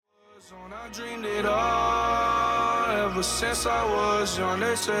I dreamed it all ever since I was young.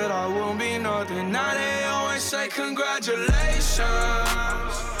 They said I won't be nothing. Now they always say congratulations.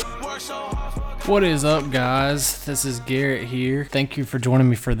 Work so hard. What is up, guys? This is Garrett here. Thank you for joining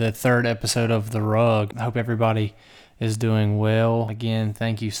me for the third episode of The Rug. I hope everybody is doing well. Again,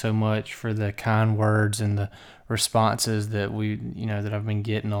 thank you so much for the kind words and the responses that that I've been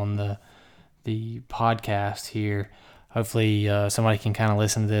getting on the podcast here. Hopefully somebody can kind of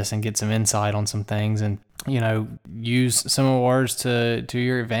listen to this and get some insight on some things and, use some of the words to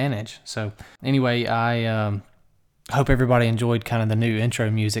your advantage. So anyway, I hope everybody enjoyed kind of the new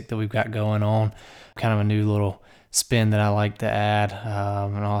intro music that we've got going on. Kind of a new little spin that I like to add,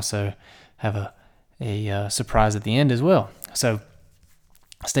 and also have a surprise at the end as well. So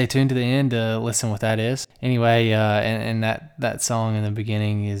stay tuned to the end to listen what that is. Anyway, and that song in the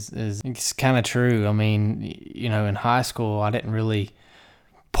beginning is kind of true. I mean, in high school, I didn't really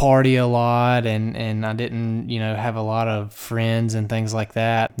party a lot, and I didn't, have a lot of friends and things like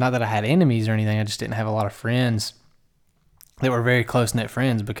that. Not that I had enemies or anything. I just didn't have a lot of friends that were very close-knit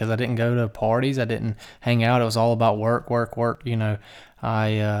friends because I didn't go to parties. I didn't hang out. It was all about work.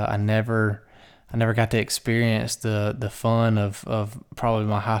 I never got to experience the fun of probably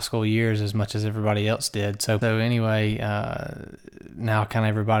my high school years as much as everybody else did. So anyway, now kind of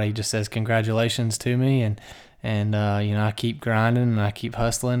everybody just says congratulations to me, and I keep grinding and I keep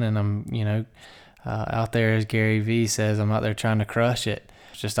hustling, and I'm out there, as Gary Vee says, I'm out there trying to crush it.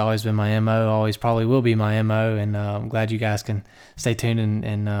 It's just always been my MO, always probably will be my MO, and I'm glad you guys can stay tuned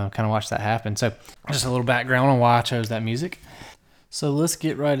and kind of watch that happen. So just a little background on why I chose that music. So let's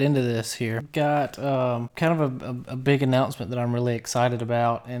get right into this here. Got kind of a big announcement that I'm really excited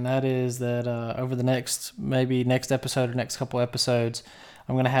about, and that is that over the next episode or next couple episodes,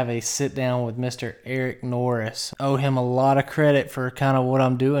 I'm going to have a sit down with Mr. Eric Norris. Owe him a lot of credit for kind of what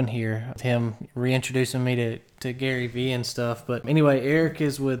I'm doing here, with him reintroducing me to Gary Vee and stuff. But anyway, Eric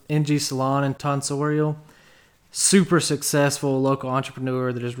is with NG Salon and Tonsorial. Super successful local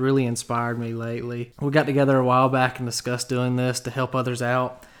entrepreneur that has really inspired me lately. We got together a while back and discussed doing this to help others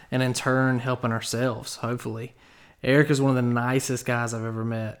out, and in turn helping ourselves, hopefully. Eric is one of the nicest guys I've ever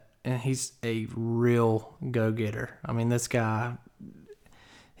met, and he's a real go-getter. I mean, this guy,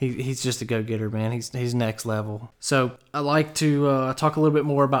 he's just a go-getter, man. He's next level. So I like to talk a little bit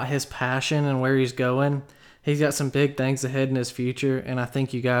more about his passion and where he's going. He's got some big things ahead in his future, and I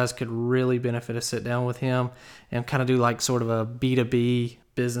think you guys could really benefit a sit down with him and kind of do like sort of a B2B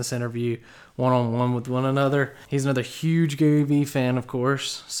business interview, one-on-one with one another. He's another huge Gary Vee fan, of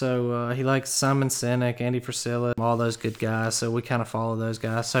course, so he likes Simon Sinek, Andy Frisella, all those good guys, so we kind of follow those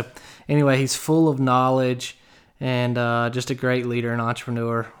guys. So anyway, he's full of knowledge and just a great leader and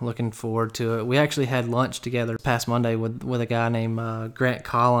entrepreneur. Looking forward to it. We actually had lunch together past Monday with a guy named Grant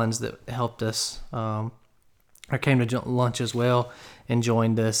Collins that helped us or came to lunch as well and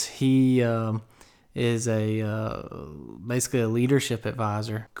joined us. He is basically a leadership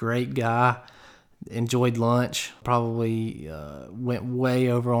advisor. Great guy. Enjoyed lunch. Probably went way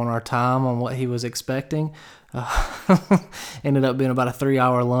over on our time on what he was expecting. Ended up being about a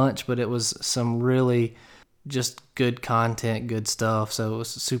 3-hour lunch, but it was some really just good content, good stuff. So it was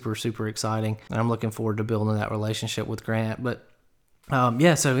super, super exciting. And I'm looking forward to building that relationship with Grant. But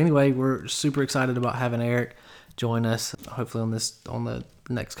so anyway, we're super excited about having Eric join us, hopefully on the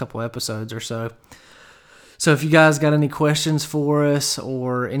next couple episodes or so. So if you guys got any questions for us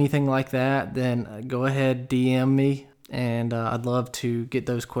or anything like that, then go ahead, DM me, and I'd love to get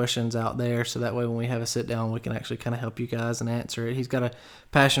those questions out there, so that way when we have a sit down, we can actually kind of help you guys and answer it. He's got a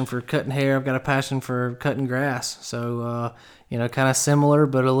passion for cutting hair. I've got a passion for cutting grass. So, kind of similar,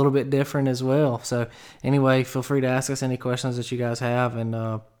 but a little bit different as well. So anyway, feel free to ask us any questions that you guys have, and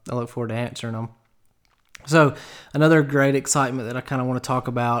I look forward to answering them. So another great excitement that I kind of want to talk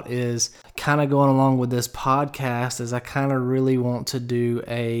about is kind of going along with this podcast, is I kind of really want to do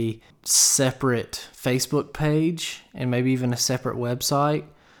a separate Facebook page and maybe even a separate website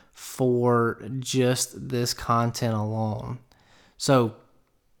for just this content alone. So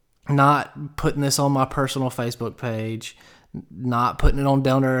not putting this on my personal Facebook page, not putting it on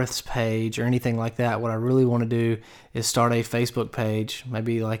Down to Earth's page or anything like that. What I really want to do is start a Facebook page,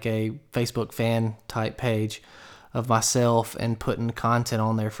 maybe like a Facebook fan type page of myself, and putting content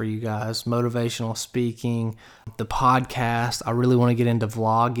on there for you guys. Motivational speaking, the podcast. I really want to get into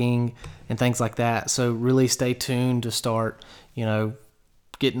vlogging and things like that. So really stay tuned to start,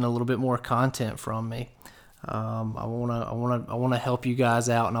 getting a little bit more content from me. I want to help you guys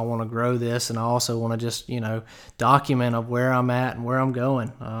out, and I want to grow this, and I also want to just, document of where I'm at and where I'm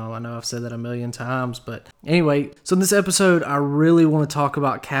going. I know I've said that a million times, but anyway, so in this episode, I really want to talk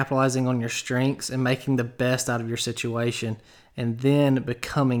about capitalizing on your strengths and making the best out of your situation, and then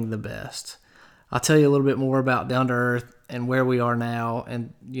becoming the best. I'll tell you a little bit more about Down to Earth and where we are now,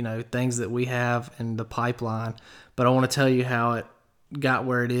 and things that we have in the pipeline. But I want to tell you how it got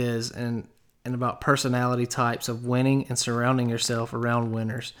where it is, and about personality types of winning and surrounding yourself around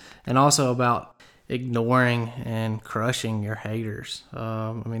winners, and also about ignoring and crushing your haters.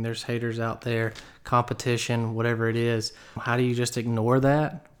 There's haters out there, competition, whatever it is. How do you just ignore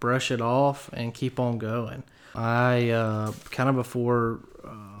that, brush it off, and keep on going? I kind of before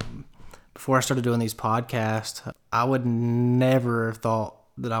I started doing these podcasts, I would never have thought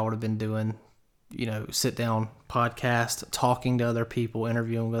that I would have been doing sit down podcast, talking to other people,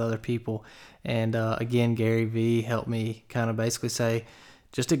 interviewing with other people. And again, Gary Vee helped me kind of basically say,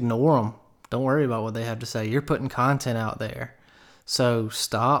 just ignore them. Don't worry about what they have to say. You're putting content out there. So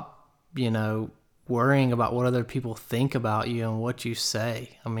stop, worrying about what other people think about you and what you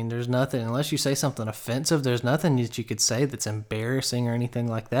say. There's nothing, unless you say something offensive, there's nothing that you could say that's embarrassing or anything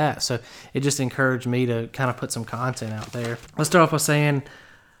like that. So it just encouraged me to kind of put some content out there. Let's start off by saying,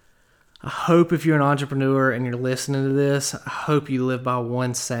 I hope if you're an entrepreneur and you're listening to this, I hope you live by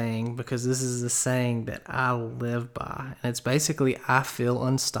one saying, because this is the saying that I live by. And it's basically, I feel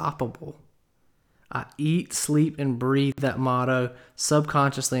unstoppable. I eat, sleep, and breathe that motto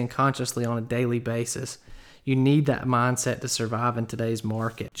subconsciously and consciously on a daily basis. You need that mindset to survive in today's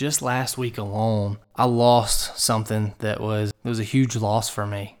market. Just last week alone, I lost something that was a huge loss for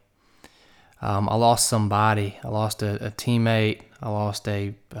me. I lost somebody. I lost a teammate. I lost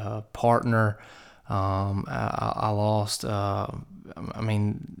a partner. I lost,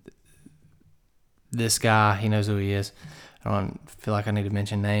 this guy, he knows who he is. I don't feel like I need to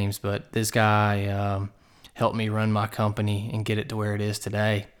mention names, but this guy helped me run my company and get it to where it is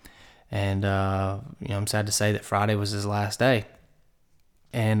today. And, I'm sad to say that Friday was his last day.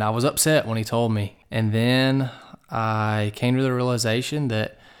 And I was upset when he told me. And then I came to the realization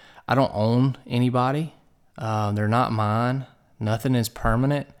that I don't own anybody. They're not mine. Nothing is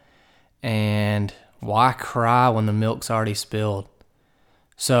permanent. And why cry when the milk's already spilled?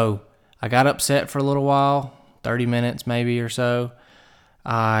 So I got upset for a little while, 30 minutes maybe or so.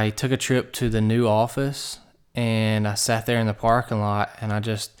 I took a trip to the new office, and I sat there in the parking lot, and I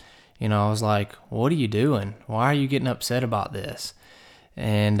just, I was like, what are you doing? Why are you getting upset about this?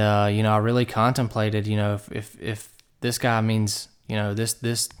 And, I really contemplated, if this guy means,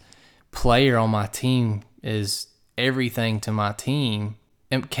 this player on my team is everything to my team,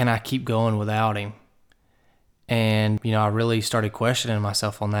 can I keep going without him? And, I really started questioning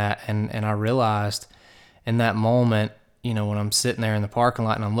myself on that. And I realized in that moment, when I'm sitting there in the parking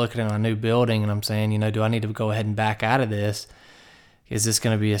lot and I'm looking at my new building and I'm saying, do I need to go ahead and back out of this? Is this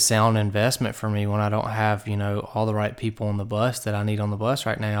going to be a sound investment for me when I don't have, all the right people on the bus that I need on the bus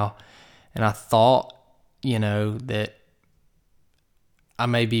right now? And I thought, that I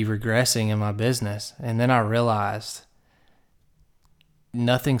may be regressing in my business. And then I realized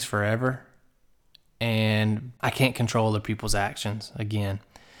nothing's forever, and I can't control other people's actions again.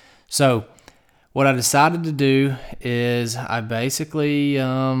 So what I decided to do is I basically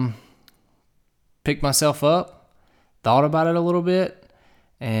picked myself up, thought about it a little bit,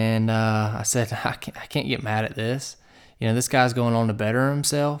 and I said, I can't get mad at this. This guy's going on to better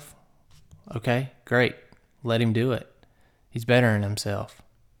himself. Okay, great. Let him do it. He's bettering himself.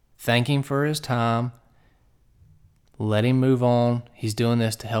 Thank him for his time. Let him move on. He's doing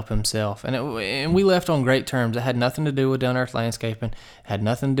this to help himself. And we left on great terms. It had nothing to do with Down Earth Landscaping. It had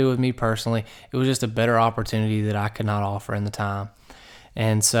nothing to do with me personally. It was just a better opportunity that I could not offer in the time.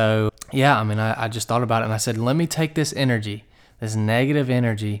 And so, I just thought about it, and I said, let me take this energy, this negative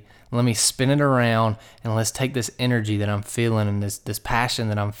energy, let me spin it around, and let's take this energy that I'm feeling and this passion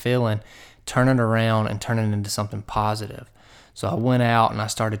that I'm feeling, turn it around and turn it into something positive. So I went out and I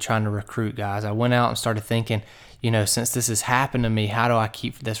started trying to recruit guys. I went out and started thinking, since this has happened to me, how do I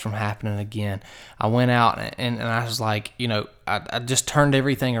keep this from happening again? I went out and I was like, I just turned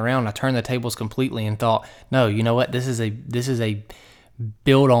everything around. I turned the tables completely and thought, no, you know what? This is a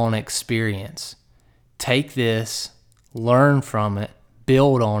build on experience. Take this, learn from it,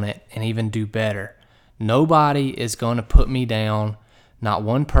 build on it, and even do better. Nobody is going to put me down. Not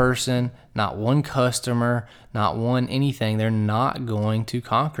one person, not one customer, not one anything. They're not going to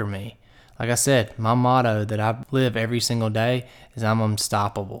conquer me. Like I said, my motto that I live every single day is I'm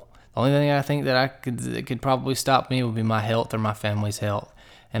unstoppable. The only thing I think that could probably stop me would be my health or my family's health.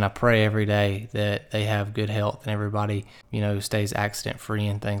 And I pray every day that they have good health and everybody, stays accident free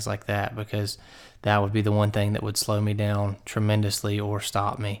and things like that, because that would be the one thing that would slow me down tremendously or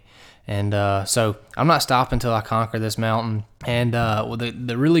stop me. And so I'm not stopping until I conquer this mountain. And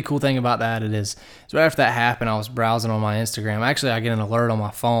the really cool thing about that is right after that happened, I was browsing on my Instagram. Actually, I get an alert on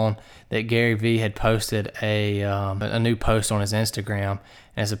my phone that Gary Vee had posted a new post on his Instagram.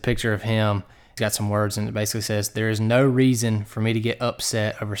 And it's a picture of him. He's got some words, and it basically says, "There is no reason for me to get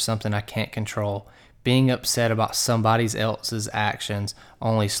upset over something I can't control. Being upset about somebody else's actions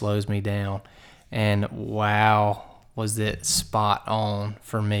only slows me down." And wow, was it spot on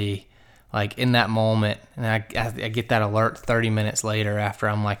for me. Like in that moment, and I get that alert 30 minutes later after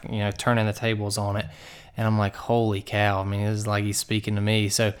I'm like, turning the tables on it. And I'm like, holy cow. I mean, it was like he's speaking to me.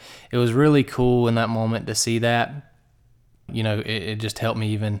 So it was really cool in that moment to see that. It just helped me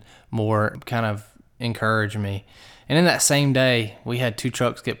even more, kind of encourage me. And in that same day, we had 2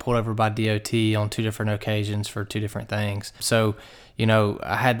 trucks get pulled over by DOT on 2 different occasions for 2 different things. So,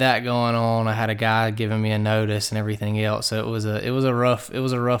 I had that going on. I had a guy giving me a notice and everything else. So it was a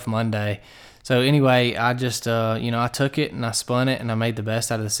rough Monday. So anyway, I just, I took it and I spun it and I made the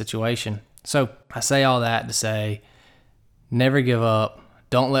best out of the situation. So I say all that to say, never give up.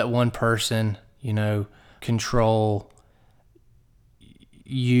 Don't let one person, control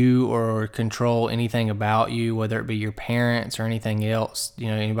you or control anything about you, whether it be your parents or anything else.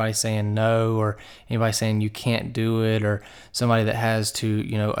 Anybody saying no, or anybody saying you can't do it, or somebody that has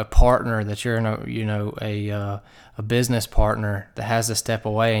to, a partner that you're in a business partner that has to step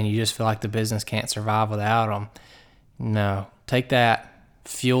away and you just feel like the business can't survive without them. No, take that,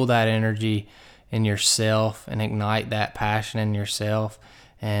 fuel that energy in yourself and ignite that passion in yourself,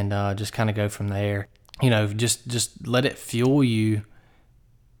 and just kind of go from there. Just let it fuel you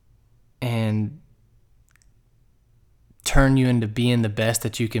and turn you into being the best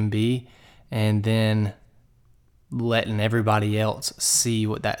that you can be, and then letting everybody else see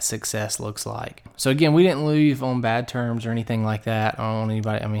what that success looks like. So again, we didn't leave on bad terms or anything like that. I don't want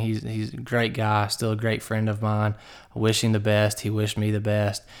anybody, he's a great guy, still a great friend of mine. I wish him the best. He wished me the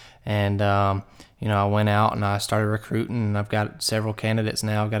best. And, I went out and I started recruiting, and I've got several candidates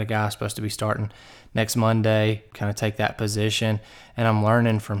now. I've got a guy supposed to be starting next Monday, kind of take that position, and I'm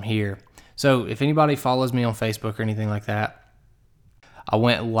learning from here. So if anybody follows me on Facebook or anything like that, I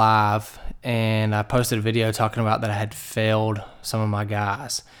went live and I posted a video talking about that I had failed some of my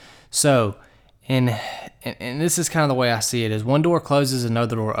guys. So, and this is kind of the way I see it, is one door closes,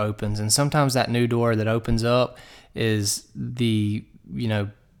 another door opens. And sometimes that new door that opens up is the,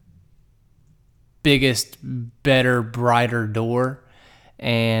 biggest, better, brighter door.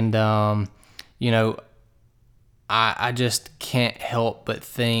 And, I just can't help but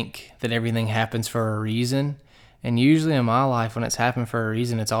think that everything happens for a reason. And usually in my life, when it's happened for a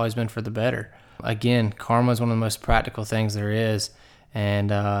reason, it's always been for the better. Again, karma is one of the most practical things there is.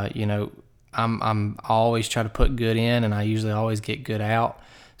 And, I'm always try to put good in, and I usually always get good out.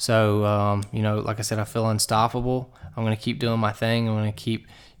 So, like I said, I feel unstoppable. I'm going to keep doing my thing. I'm going to keep,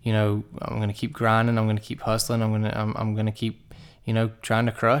 I'm going to keep grinding. I'm going to keep hustling. I'm going to keep, trying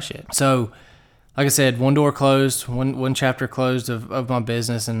to crush it. So, like I said, one door closed, one chapter closed of my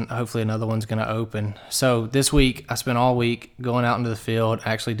business, and hopefully another one's going to open. So this week, I spent all week going out into the field,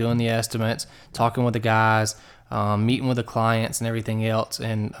 actually doing the estimates, talking with the guys, meeting with the clients and everything else.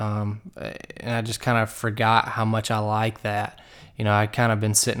 And I just kind of forgot how much I like that. I kind of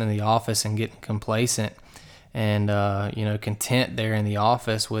been sitting in the office and getting complacent and, content there in the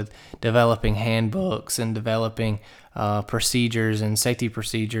office with developing handbooks and developing procedures and safety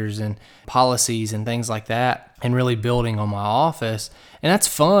procedures and policies and things like that, and really building on my office. And that's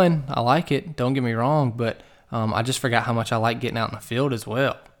fun. I like it. Don't get me wrong, but I just forgot how much I like getting out in the field as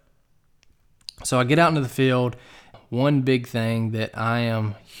well. So I get out into the field. One big thing that I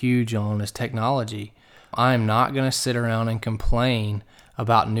am huge on is technology. I am not going to sit around and complain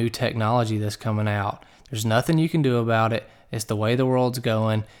about new technology that's coming out. There's nothing you can do about it. It's the way the world's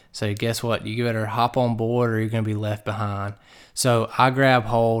going. So guess what? You better hop on board or you're going to be left behind. So I grab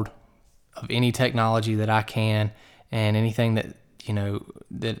hold of any technology that I can, and anything that,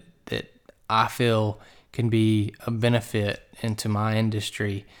 that I feel can be a benefit into my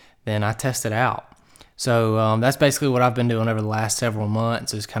industry, then I test it out. So that's basically what I've been doing over the last several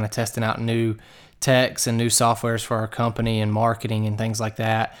months, is kind of testing out new techs and new softwares for our company and marketing and things like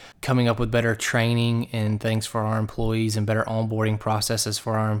that, coming up with better training and things for our employees and better onboarding processes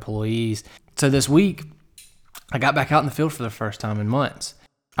for our employees. So this week, I got back out in the field for the first time in months.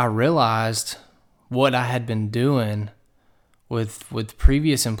 I realized what I had been doing with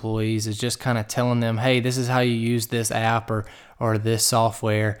previous employees is just kind of telling them, hey, this is how you use this app, or or this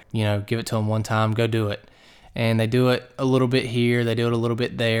software, give it to them one time, go do it. And they do it a little bit here, they do it a little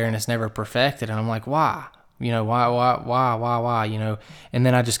bit there, and it's never perfected. And I'm like, why? Why? And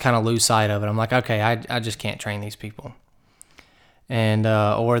then I just kind of lose sight of it. I'm like, okay, I just can't train these people. And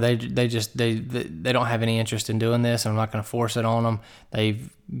or they don't have any interest in doing this, and I'm not going to force it on them. They've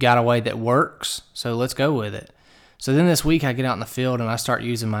got a way that works, so let's go with it. So then this week I get out in the field and I start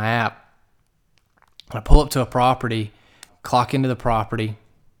using my app. I pull up to a property, clock into the property,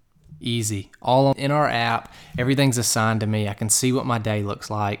 easy. All in our app, everything's assigned to me. I can see what my day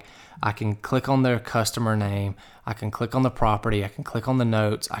looks like. I can click on their customer name. I can click on the property. I can click on the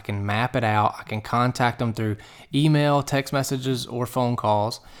notes. I can map it out. I can contact them through email, text messages, or phone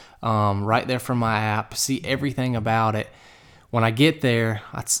calls right there from my app, see everything about it. When I get there,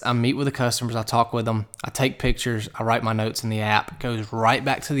 I meet with the customers. I talk with them. I take pictures. I write my notes in the app. It goes right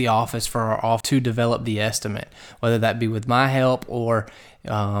back to the office for our office to develop the estimate, whether that be with my help or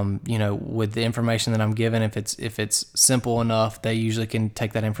with the information that I'm given. If it's simple enough, they usually can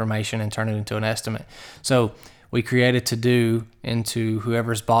take that information and turn it into an estimate. So we create a to-do into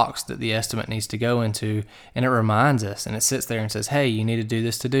whoever's box that the estimate needs to go into, and it reminds us, and it sits there and says, hey, you need to do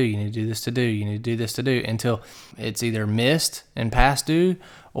this to do, you need to do this to do, you need to do this to do, until it's either missed and past due,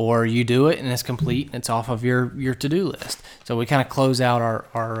 or you do it and it's complete and it's off of your to-do list. So we kind of close out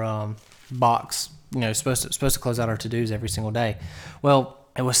our box, supposed to close out our to-dos every single day. Well,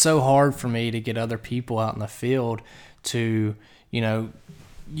 it was so hard for me to get other people out in the field to,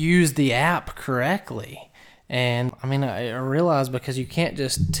 use the app correctly. And I realized, because you can't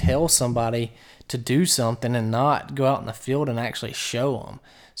just tell somebody to do something and not go out in the field and actually show them.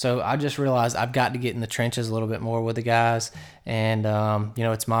 So I just realized I've got to get in the trenches a little bit more with the guys. And,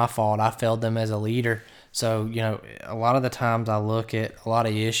 it's my fault. I failed them as a leader. So, a lot of the times I look at a lot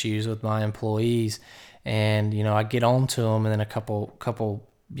of issues with my employees, and, I get on to them, and then a couple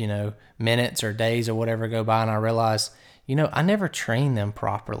minutes or days or whatever go by, and I realize, I never trained them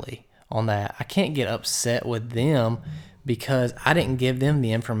properly on that. I can't get upset with them because I didn't give them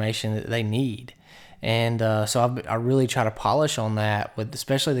the information that they need. And so I really try to polish on that with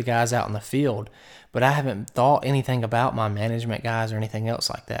especially the guys out in the field. But I haven't thought anything about my management guys or anything else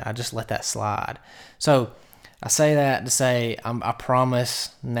like that. I just let that slide. So I say that to say I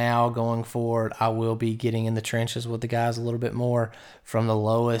promise now going forward I will be getting in the trenches with the guys a little bit more, from the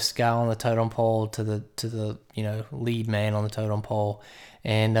lowest guy on the totem pole to the lead man on the totem pole.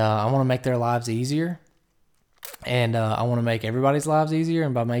 And I want to make their lives easier, and I want to make everybody's lives easier.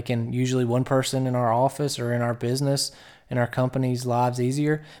 And by making usually one person in our office or in our business, in our company's lives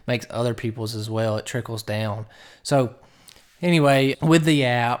easier, makes other people's as well. It trickles down. So anyway, with the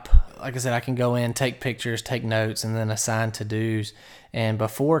app, like I said, I can go in, take pictures, take notes, and then assign to-dos. And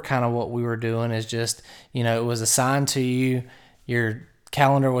before, kind of what we were doing is just, it was assigned to you. Your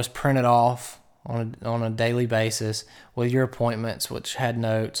calendar was printed off on a daily basis with your appointments, which had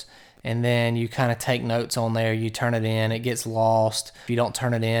notes, and then you kind of take notes on there, you turn it in, it gets lost. If you don't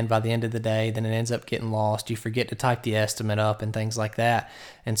turn it in by the end of the day, then it ends up getting lost. You forget to type the estimate up and things like that.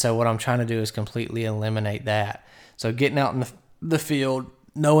 And so what I'm trying to do is completely eliminate that. So getting out in the field,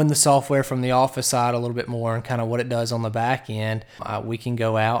 knowing the software from the office side a little bit more and kind of what it does on the back end, we can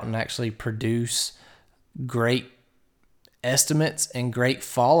go out and actually produce great estimates and great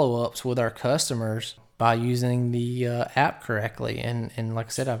follow-ups with our customers by using the app correctly. And like I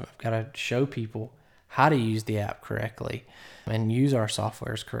said, I've got to show people how to use the app correctly and use our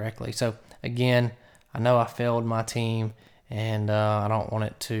softwares correctly. So again, I know I failed my team, and I don't want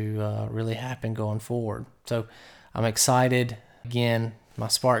it to really happen going forward. So I'm excited. Again, my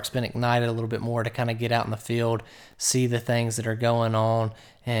spark's been ignited a little bit more to kind of get out in the field, see the things that are going on,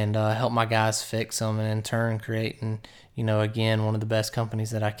 and help my guys fix them, and in turn creating, again, one of the best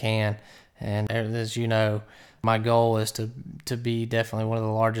companies that I can. And as you know, my goal is to be definitely one of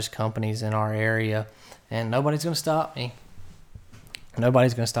the largest companies in our area, and nobody's going to stop me.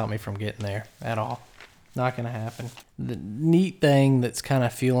 Nobody's going to stop me from getting there at all. Not going to happen. The neat thing that's kind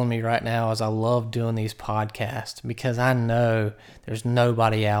of fueling me right now is I love doing these podcasts, because I know there's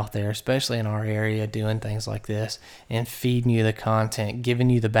nobody out there, especially in our area, doing things like this and feeding you the content, giving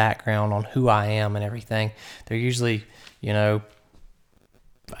you the background on who I am and everything. They're usually, I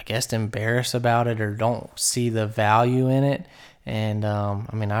guess, embarrassed about it or don't see the value in it. And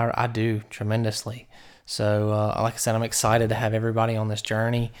I do tremendously. So like I said, I'm excited to have everybody on this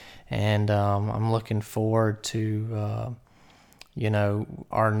journey, and I'm looking forward to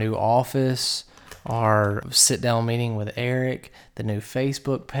our new office, our sit-down meeting with Eric, the new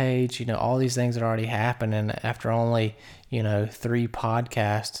Facebook page, all these things that already happened. And after only, 3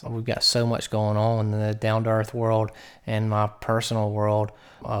 podcasts, we've got so much going on in the down-to-earth world and my personal world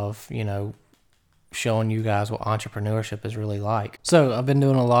of, showing you guys what entrepreneurship is really like. So I've been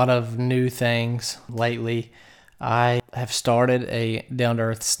doing a lot of new things lately. I have started a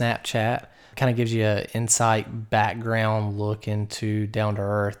down-to-earth Snapchat. Kind of gives you an insight background look into down to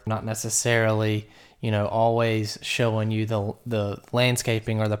earth, not necessarily always showing you the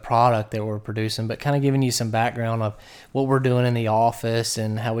landscaping or the product that we're producing, but kind of giving you some background of what we're doing in the office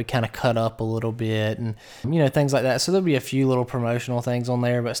and how we kind of cut up a little bit and things like that. So there'll be a few little promotional things on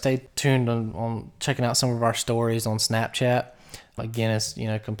there, but stay tuned on checking out some of our stories on Snapchat. Again, it's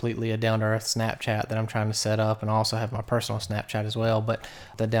completely a down-to-earth Snapchat that I'm trying to set up, and I also have my personal Snapchat as well, but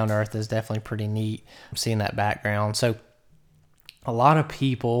the down-to-earth is definitely pretty neat. I'm seeing that background. So a lot of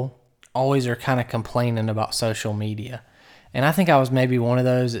people always are kind of complaining about social media, and I think I was maybe one of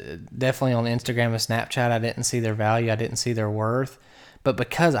those. Definitely on Instagram and Snapchat, I didn't see their value, I didn't see their worth, but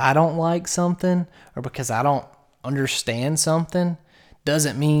because I don't like something or because I don't understand something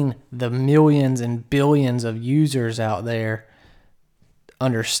doesn't mean the millions and billions of users out there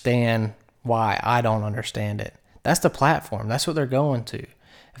understand why I don't understand it. That's the platform. That's what they're going to.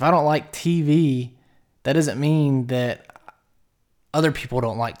 If I don't like TV, that doesn't mean that other people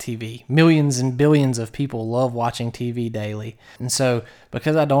don't like TV. Millions and billions of people love watching TV daily. And so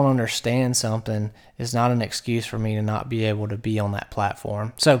because I don't understand something is not an excuse for me to not be able to be on that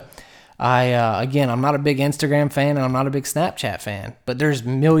platform. So I'm not a big Instagram fan and I'm not a big Snapchat fan, but there's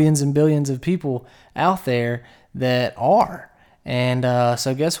millions and billions of people out there that are. And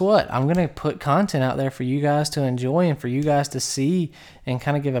so guess what? I'm going to put content out there for you guys to enjoy and for you guys to see and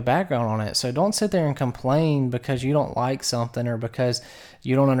kind of give a background on it. So don't sit there and complain because you don't like something or because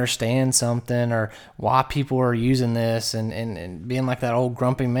you don't understand something or why people are using this and being like that old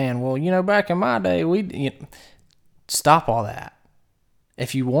grumpy man. Well, back in my day, stop all that.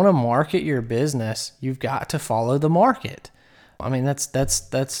 If you want to market your business, you've got to follow the market. I mean, it's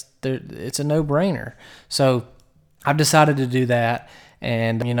a no-brainer. So I've decided to do that,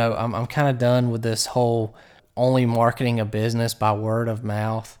 and I'm kind of done with this whole only marketing a business by word of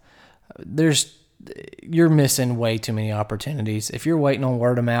mouth. You're missing way too many opportunities if you're waiting on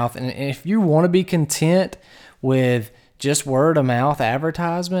word of mouth, and if you want to be content with just word of mouth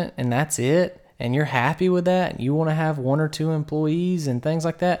advertisement and that's it, and you're happy with that, and you want to have 1 or 2 employees and things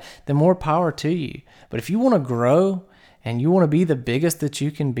like that, then more power to you. But if you want to grow and you want to be the biggest that you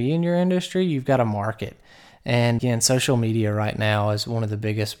can be in your industry, you've got to market. And again, social media right now is one of the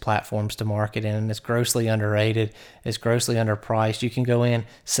biggest platforms to market in, and it's grossly underrated. It's grossly underpriced. You can go in,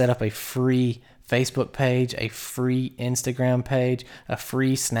 set up a free Facebook page, a free Instagram page, a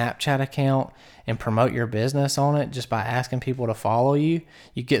free Snapchat account, and promote your business on it just by asking people to follow you.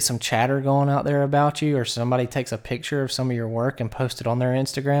 You get some chatter going out there about you, or somebody takes a picture of some of your work and posts it on their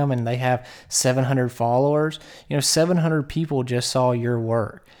Instagram and they have 700 followers. 700 people just saw your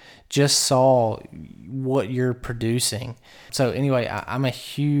work, just saw what you're producing. So anyway, I'm a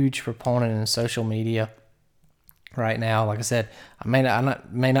huge proponent in social media right now. Like I said, I may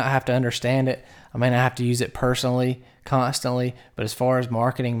not have to understand it. I may not have to use it personally, constantly, but as far as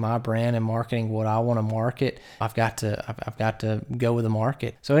marketing my brand and marketing what I want to market, I've got to go with the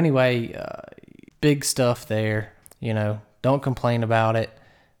market. So anyway, big stuff there. Don't complain about it.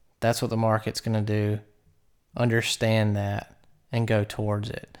 That's what the market's going to do. Understand that and go towards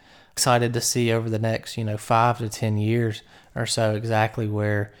it. Excited to see over the next 5 to 10 years or so exactly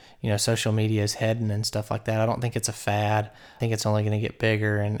where social media is heading and stuff like that. I don't think it's a fad. I think it's only going to get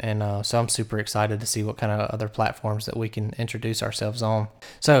bigger, and so I'm super excited to see what kind of other platforms that we can introduce ourselves on.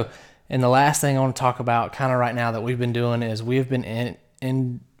 So, and the last thing I want to talk about kind of right now that we've been doing is we've been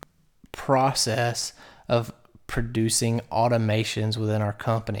in process of producing automations within our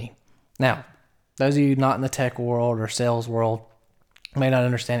company. Now, those of you not in the tech world or sales world may not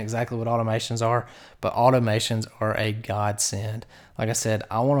understand exactly what automations are, but automations are a godsend. Like I said,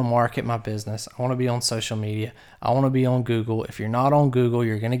 I want to market my business. I want to be on social media. I want to be on Google. If you're not on Google,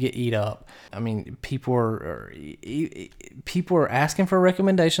 you're going to get eat up. I mean, people are asking for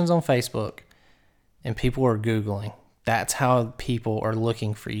recommendations on Facebook, and people are Googling. That's how people are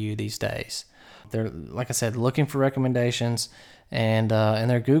looking for you these days. They're, like I said, looking for recommendations, and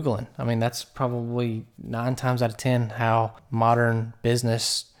they're Googling. I mean, that's probably 9 times out of 10 how modern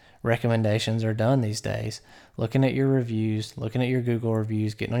business recommendations are done these days. Looking at your reviews, looking at your Google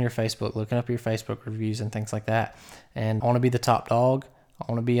reviews, getting on your Facebook, looking up your Facebook reviews and things like that. And I want to be the top dog.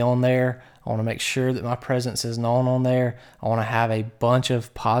 I want to be on there. I want to make sure that my presence is known on there. I want to have a bunch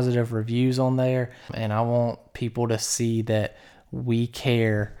of positive reviews on there. And I want people to see that we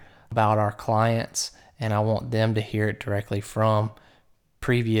care about our clients, and I want them to hear it directly from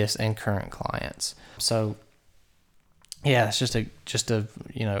previous and current clients. So yeah, it's just a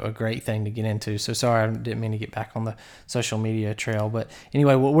a great thing to get into. So sorry, I didn't mean to get back on the social media trail. But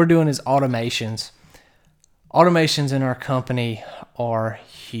anyway, what we're doing is automations. Automations in our company are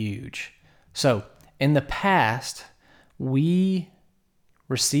huge. So in the past, we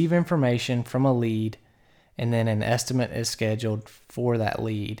receive information from a lead, and then an estimate is scheduled for that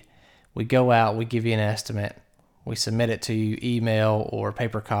lead. We go out, we give you an estimate, we submit it to you, email or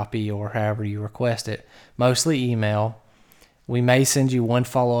paper copy or however you request it, mostly email. We may send you one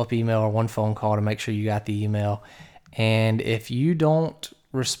follow-up email or one phone call to make sure you got the email. And if you don't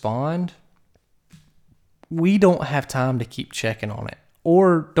respond, we don't have time to keep checking on it,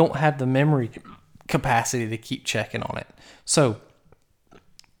 or don't have the memory capacity to keep checking on it. So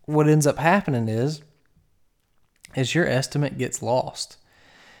what ends up happening is your estimate gets lost.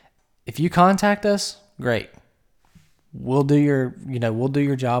 If you contact us, great. We'll do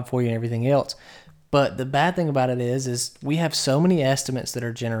your job for you and everything else. But the bad thing about it is we have so many estimates that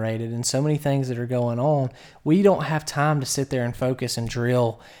are generated and so many things that are going on. We don't have time to sit there and focus and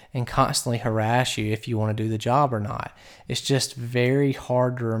drill and constantly harass you if you want to do the job or not. It's just very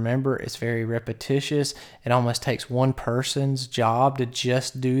hard to remember. It's very repetitious. It almost takes one person's job to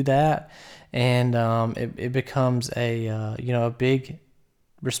just do that. And it becomes a big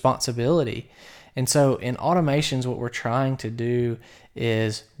responsibility. And so in automations, what we're trying to do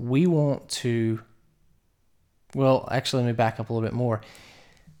is we want to, well, actually, let me back up a little bit more.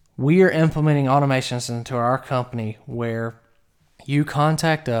 We are implementing automations into our company where you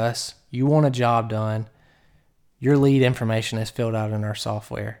contact us, you want a job done, your lead information is filled out in our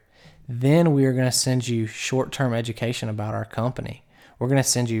software. Then we are going to send you short-term education about our company. We're going to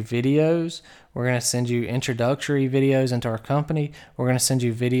send you videos. We're going to send you introductory videos into our company. We're going to send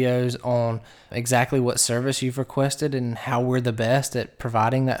you videos on exactly what service you've requested and how we're the best at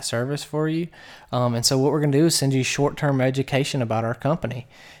providing that service for you. And so what we're going to do is send you short-term education about our company.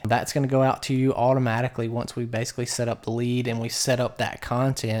 That's going to go out to you automatically once we basically set up the lead and we set up that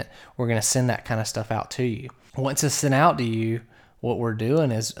content. We're going to send that kind of stuff out to you. Once it's sent out to you, what we're doing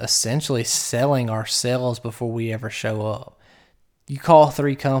is essentially selling ourselves before we ever show up. You call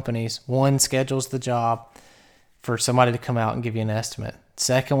 3 companies. One schedules the job for somebody to come out and give you an estimate.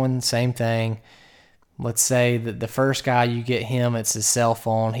 Second one, same thing. Let's say that the first guy, you get him, it's his cell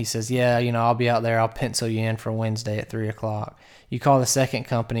phone. He says, yeah, I'll be out there. I'll pencil you in for Wednesday at 3:00. You call the second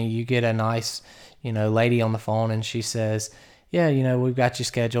company, you get a nice, lady on the phone, and she says, yeah, we've got you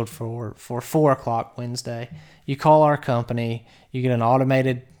scheduled for 4:00 Wednesday. You call our company, you get an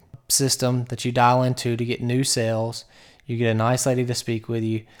automated system that you dial into to get new sales. You get a nice lady to speak with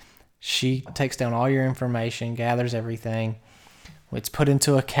you. She takes down all your information, gathers everything. It's put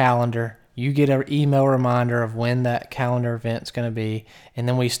into a calendar. You get an email reminder of when that calendar event's going to be. And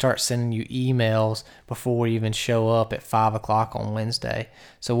then we start sending you emails before we even show up at 5:00 on Wednesday.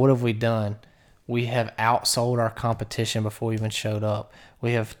 So what have we done? We have outsold our competition before we even showed up.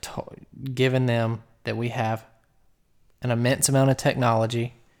 We have given them that we have an immense amount of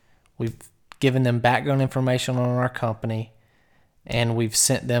technology. We've given them background information on our company, and we've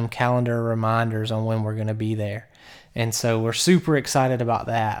sent them calendar reminders on when we're going to be there. And so we're super excited about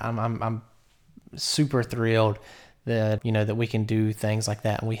that. I'm super thrilled that that we can do things like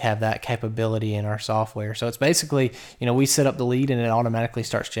that, and we have that capability in our software. So it's basically we set up the lead and it automatically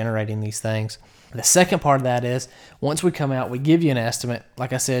starts generating these things. The second part of that is once we come out, we give you an estimate.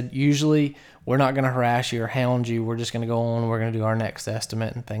 Like I said, usually we're not going to harass you or hound you. We're just going to go on. We're going to do our next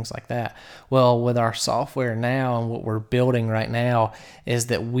estimate and things like that. Well, with our software now and what we're building right now is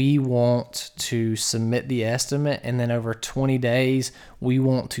that we want to submit the estimate, and then over 20 days, we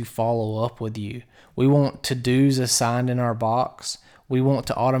want to follow up with you. We want to-dos assigned in our box. We want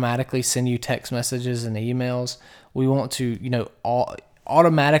to automatically send you text messages and emails. We want to,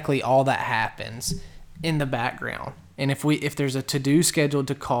 automatically all that happens in the background. And if there's a to-do scheduled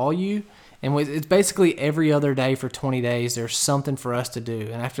to call you, and it's basically every other day for 20 days, there's something for us to do.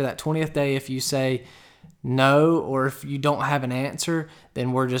 And after that 20th day, if you say no, or if you don't have an answer,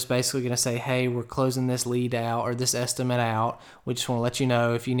 then we're just basically going to say, hey, we're closing this lead out or this estimate out. We just want to let you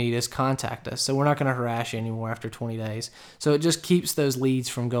know if you need us, contact us. So we're not going to harass you anymore after 20 days. So it just keeps those leads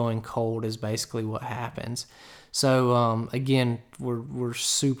from going cold is basically what happens. So again, we're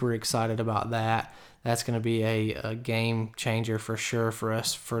super excited about that. That's going to be a game changer for sure for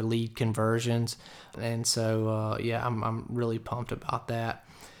us for lead conversions. And so yeah, I'm really pumped about that.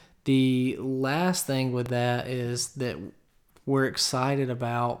 The last thing with that is that we're excited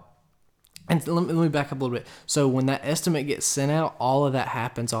about, and let me back up a little bit. So when that estimate gets sent out, all of that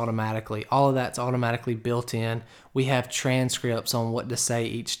happens automatically. All of that's automatically built in. We have transcripts on what to say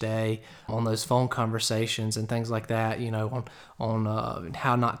each day on those phone conversations and things like that, on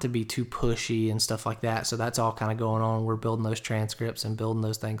how not to be too pushy and stuff like that. So that's all kind of going on. We're building those transcripts and building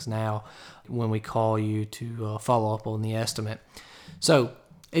those things now when we call you to follow up on the estimate. So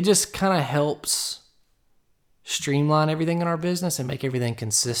it just kind of helps streamline everything in our business and make everything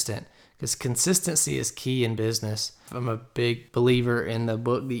consistent, because consistency is key in business. I'm a big believer in the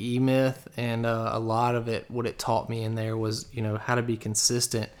book, The E-Myth, and a lot of it, what it taught me in there was, how to be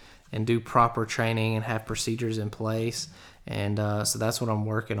consistent and do proper training and have procedures in place. And so that's what I'm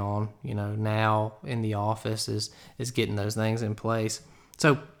working on, now in the office is getting those things in place.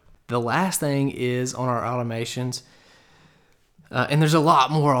 So the last thing is on our automations. And there's a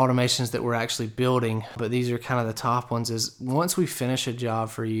lot more automations that we're actually building, but these are kind of the top ones. Is once we finish a job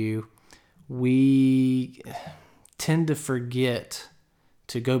for you, we tend to forget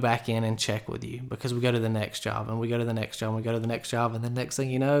to go back in and check with you, because we go to the next job and we go to the next job and we go to the next job, and the next thing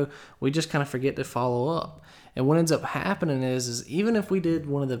you know, we just kind of forget to follow up. And what ends up happening is even if we did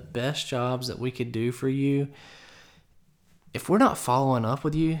one of the best jobs that we could do for you, if we're not following up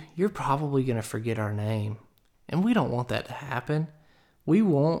with you, you're probably going to forget our name. And we don't want that to happen. We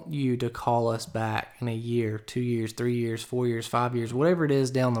want you to call us back in a year, 2 years, 3 years, 4 years, 5 years, whatever it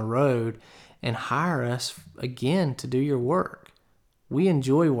is down the road, and hire us again to do your work. We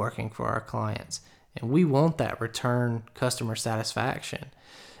enjoy working for our clients, and we want that return customer satisfaction.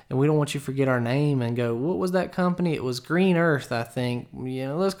 And we don't want you to forget our name and go, what was that company? It was Green Earth, I think.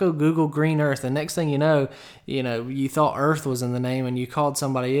 Let's go Google Green Earth. The next thing you know, you thought Earth was in the name and you called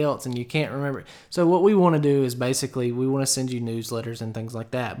somebody else and you can't remember. So what we want to do is basically we want to send you newsletters and things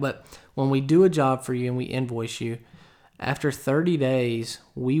like that. But when we do a job for you and we invoice you, after 30 days,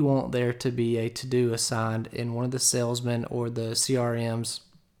 we want there to be a to-do assigned in one of the salesmen or the CRM's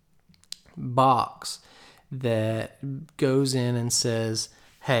box that goes in and says,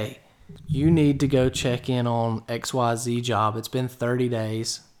 hey, you need to go check in on XYZ job. It's been 30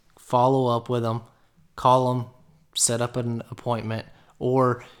 days. Follow up with them. Call them. Set up an appointment.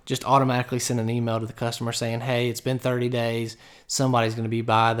 Or just automatically send an email to the customer saying, hey, it's been 30 days. Somebody's going to be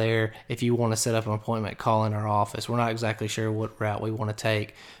by there. If you want to set up an appointment, call in our office. We're not exactly sure what route we want to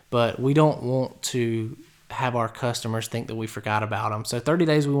take, but we don't want to have our customers think that we forgot about them. So 30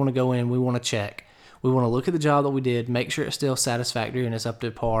 days, we want to go in. We want to check. We want to look at the job that we did, make sure it's still satisfactory and it's up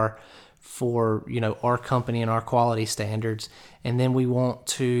to par for, our company and our quality standards. And then we want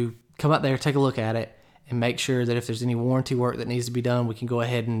to come out there, take a look at it, and make sure that if there's any warranty work that needs to be done, we can go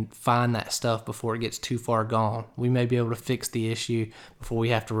ahead and find that stuff before it gets too far gone. We may be able to fix the issue before we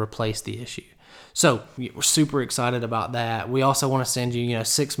have to replace the issue. So we're super excited about that. We also want to send you,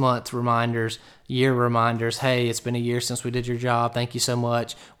 6 month reminders, year reminders. Hey, it's been a year since we did your job. Thank you so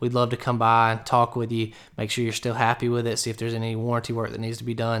much. We'd love to come by and talk with you. Make sure you're still happy with it. See if there's any warranty work that needs to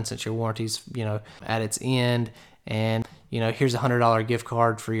be done since your warranty's, at its end. And, here's $100 gift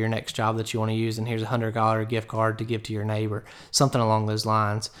card for your next job that you want to use. And here's $100 gift card to give to your neighbor. Something along those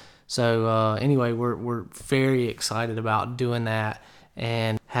lines. So anyway, we're very excited about doing that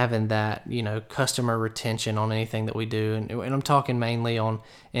and having that, customer retention on anything that we do. And I'm talking mainly on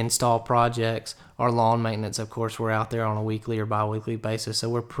install projects. Our lawn maintenance, of course, we're out there on a weekly or bi-weekly basis. So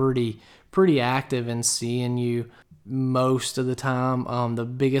we're pretty active in seeing you most of the time. The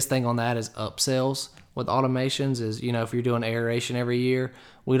biggest thing on that is upsells with automations is, if you're doing aeration every year,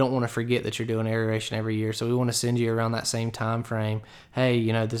 we don't want to forget that you're doing aeration every year. So we want to send you around that same time frame.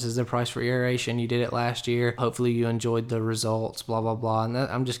 Hey, this is the price for aeration. You did it last year. Hopefully you enjoyed the results, blah, blah, blah. And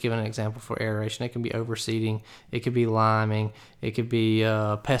I'm just giving an example for aeration. It can be overseeding. It could be liming. It could be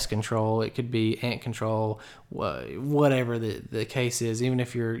pest control. It could be ant control, whatever the case is. Even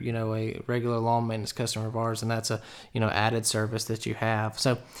if you're, a regular lawn maintenance customer of ours, and that's a, added service that you have.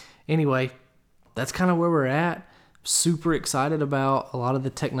 So anyway, that's kind of where we're at. Super excited about a lot of the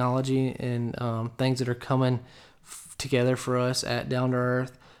technology and things that are coming together for us at Down to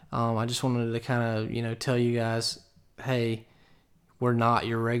Earth. I just wanted to kind of, tell you guys, hey, we're not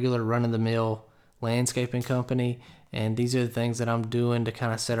your regular run-of-the-mill landscaping company, and these are the things that I'm doing to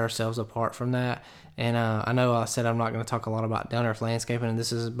kind of set ourselves apart from that. And I know I said I'm not going to talk a lot about Down to Earth landscaping, and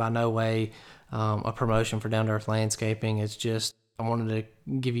this is by no way a promotion for Down to Earth landscaping. It's just I wanted to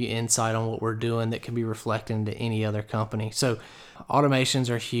give you insight on what we're doing that can be reflected into any other company. So automations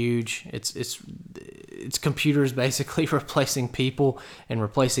are huge. It's computers basically replacing people and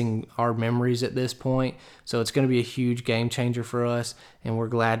replacing our memories at this point. So it's going to be a huge game changer for us, and we're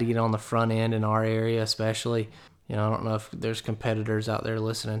glad to get on the front end in our area especially. I don't know if there's competitors out there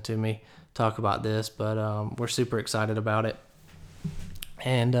listening to me talk about this, but we're super excited about it.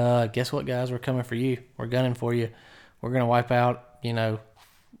 And guess what, guys? We're coming for you. We're gunning for you. We're going to wipe out, we're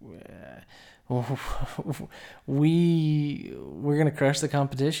going to crush the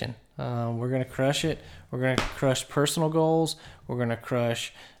competition. We're going to crush it. We're going to crush personal goals. We're going to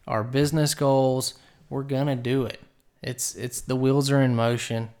crush our business goals. We're going to do it. It's the wheels are in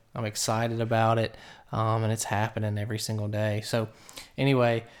motion. I'm excited about it. And it's happening every single day. So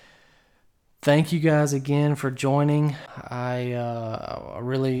anyway, thank you guys again for joining. I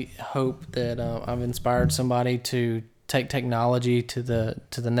really hope that I've inspired somebody to take technology to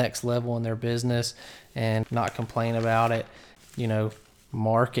the next level in their business and not complain about it.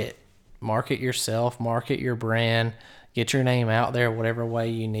 Market yourself, market your brand, get your name out there whatever way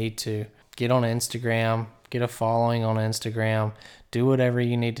you need to. Get on Instagram, get a following on Instagram, do whatever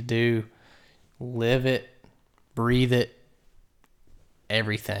you need to do. Live it, breathe it,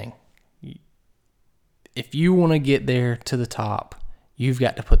 everything. If you want to get there to the top, you've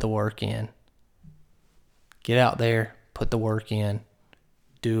got to put the work in. Get out there, put the work in,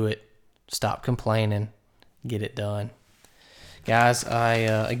 do it, stop complaining, get it done. Guys, I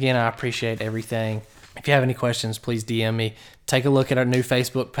appreciate everything. If you have any questions, please DM me. Take a look at our new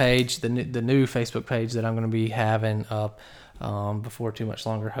Facebook page, the new Facebook page that I'm going to be having up before too much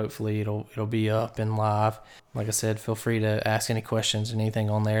longer. Hopefully it'll be up and live. Like I said, feel free to ask any questions, anything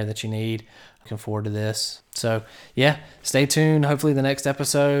on there that you need. Looking forward to this. So yeah, stay tuned. Hopefully the next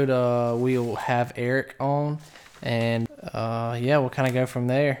episode we'll have Eric on, and we'll kind of go from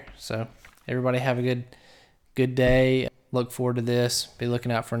there. So everybody have a good day. Look forward to this. Be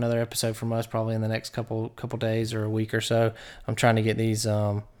looking out for another episode from us probably in the next couple days or a week or so. I'm trying to get these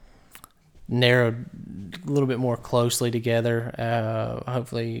narrowed a little bit more closely together.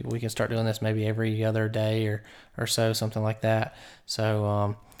 Hopefully we can start doing this maybe every other day or so, something like that.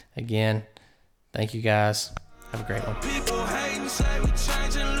 So again, thank you guys. Have a great one. People hate and say we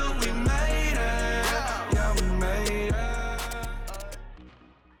changing, look, we